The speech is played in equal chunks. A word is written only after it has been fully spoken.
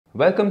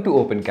Welcome to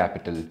Open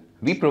Capital.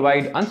 We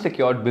provide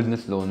unsecured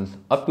business loans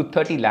up to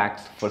 30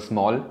 lakhs for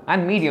small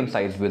and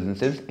medium-sized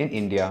businesses in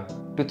India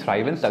to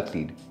thrive and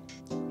succeed.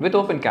 With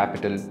Open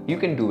Capital, you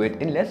can do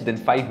it in less than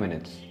 5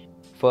 minutes.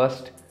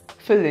 First,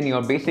 fill in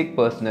your basic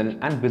personal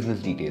and business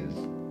details.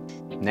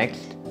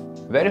 Next,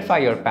 verify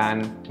your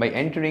PAN by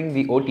entering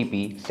the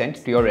OTP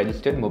sent to your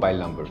registered mobile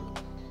number.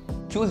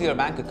 Choose your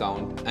bank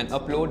account and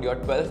upload your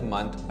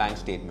 12-month bank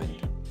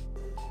statement.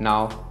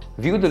 Now,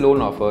 view the loan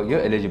offer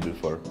you're eligible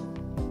for.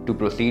 To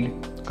proceed,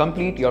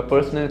 complete your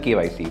personal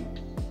KYC.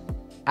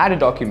 Add a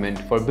document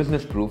for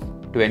business proof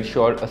to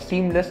ensure a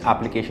seamless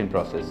application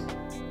process.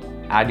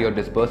 Add your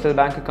dispersal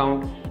bank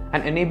account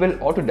and enable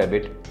auto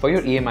debit for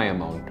your EMI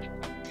amount.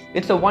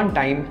 It's a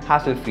one-time,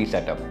 hassle-free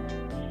setup.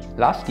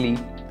 Lastly,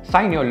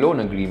 sign your loan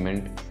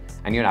agreement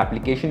and your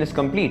application is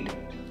complete.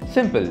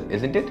 Simple,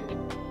 isn't it?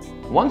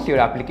 Once your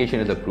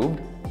application is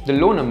approved, the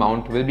loan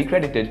amount will be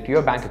credited to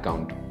your bank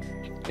account.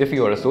 If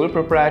you are a sole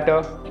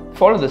proprietor,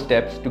 follow the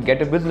steps to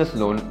get a business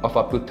loan of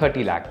up to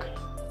 30 lakh.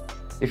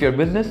 If your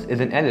business is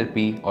an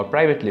LLP or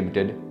private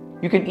limited,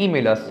 you can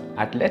email us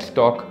at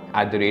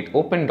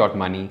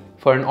letstalk@open.money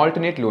for an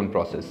alternate loan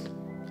process.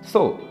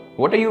 So,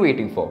 what are you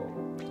waiting for?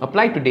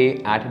 Apply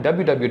today at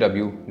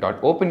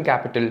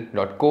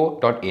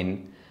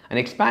www.opencapital.co.in and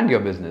expand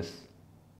your business.